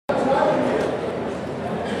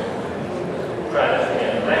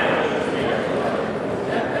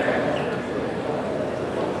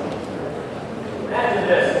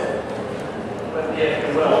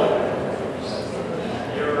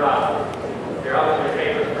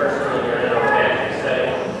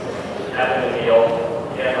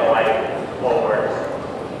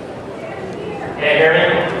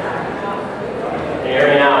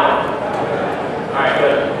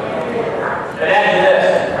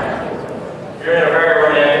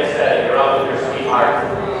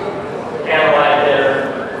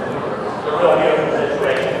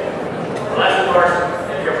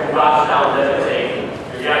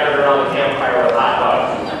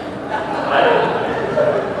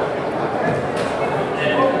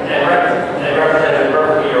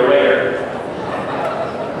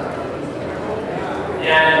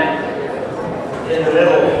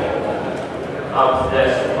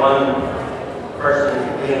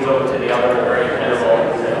things over to the other very minimal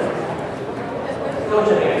and simple. Don't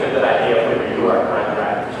you think it's a good idea if we review our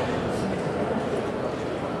contract?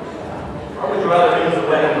 Or would you rather use the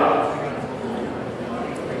wedding vows?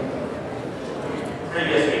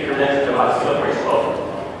 Previous speaker mentioned about slippery slope.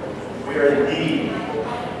 We are indeed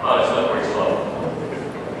on a slippery slope.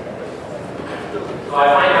 So I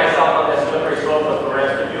find myself on this slippery slope with the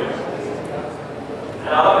rest of you. And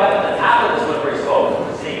I look up at the top of the slippery slope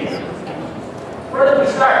to see, where did we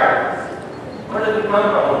start? Where did we come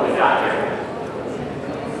from when we got here?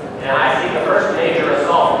 And I see the first major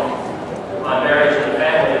assault on marriage and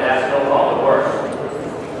family, and that's so-called divorce.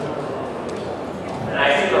 And I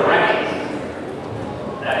see the wreckage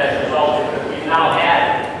that has resulted, because we've now had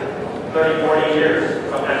 30, 40 years,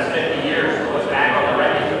 sometimes 50 years to look back on the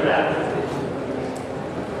wreckage of that.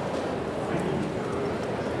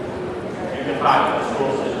 You can talk to the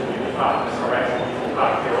school system, you can talk to the corrections, you can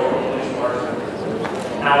talk to your local police force,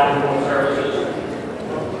 health and home services.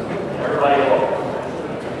 Everybody will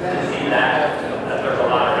see that there's a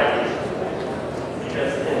lot of wreckage.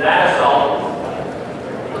 Because in that assault,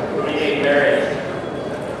 we made marriage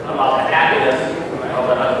about the happiness of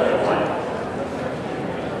the husband and wife.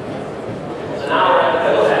 So now we're at the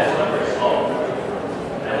middle of that slippery slope.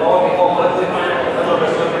 And lo and behold, what do we find in the middle of the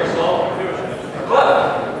slippery slope? A cliff.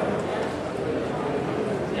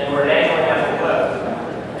 And we're dangling at the cliff.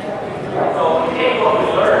 So we take what we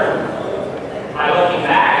learned by looking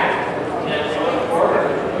back and to look forward.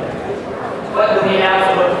 What do we have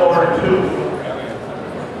to look forward to?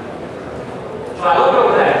 So I look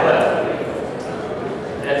over that cliff,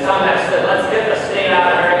 and some have said, let's get the state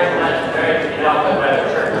out of marriage and let marriage be dealt with by the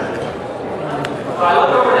church. So I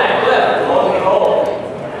look over that cliff, and lo and behold,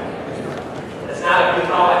 it's not a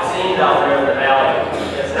bucolic scene down there in the valley.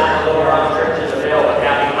 It's not the little round churches available with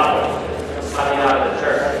happy couples coming out of the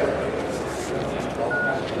church.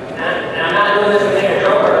 And I'm not doing this to make a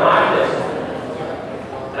joke or to mock this,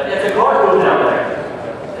 but it's a courtroom down there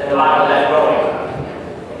in the bottom of that building.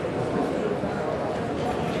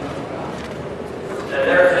 And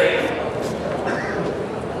there's a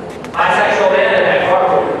bisexual man in that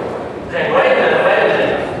courtroom saying, wait a minute.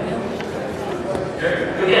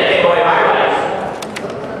 You can't take away my rights.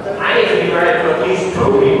 I need to be married to at least 2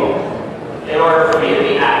 people in order for me to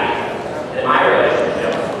be happy in my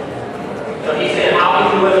relationship. So he's saying, how can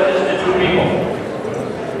you limit this to 2 people?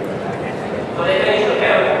 So they finish the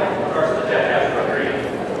panel. Of course, the judge has to agree.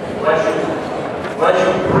 Once you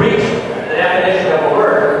breach the definition of a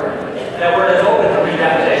word, that word is open to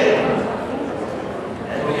redefinition.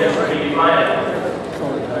 And we just redefine it.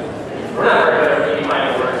 We're not very good at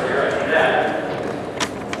redefining words here, I see that.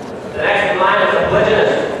 The next in line is a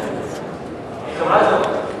polygynist. He's a Muslim.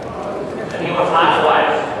 And he wants lots of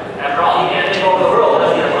wives. After all, he can't take over the world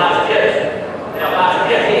unless he has lots of kids. They have lots of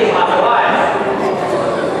kids, he needs lots of wives.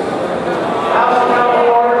 The house will come to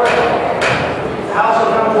order. The house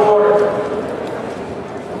will come to order.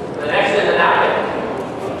 The next in the docket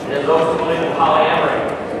is those who believe in polyamory.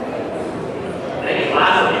 They need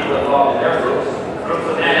lots of people involved in their groups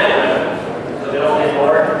of men and women, so they don't get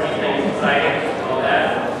bored, keep things exciting, all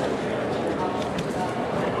that.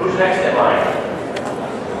 Who's next in line?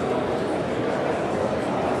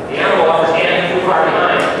 The animal lover standing too far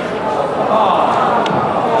behind.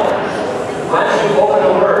 Once you open a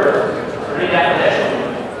word for redefinition,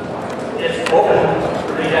 it's open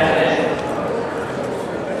for redefinition.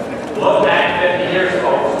 Look back 50 years,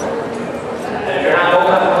 folks. And if you're not old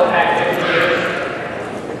enough to look back 50 years,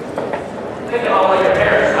 think about what your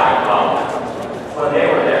parents talked about when they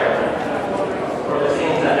were there, or the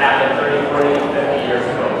scenes that happened 30, 40, 50 years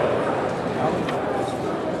ago.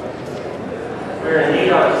 We're in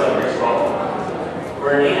need on a slippery slope.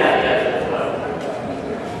 We're in need at the edge of the cliff.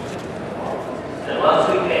 Unless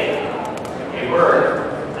we take a word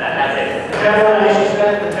that has a temporal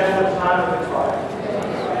spent, the temporal time of expired.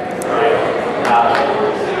 Right?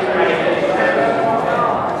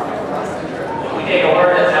 If we take a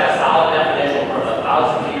word that has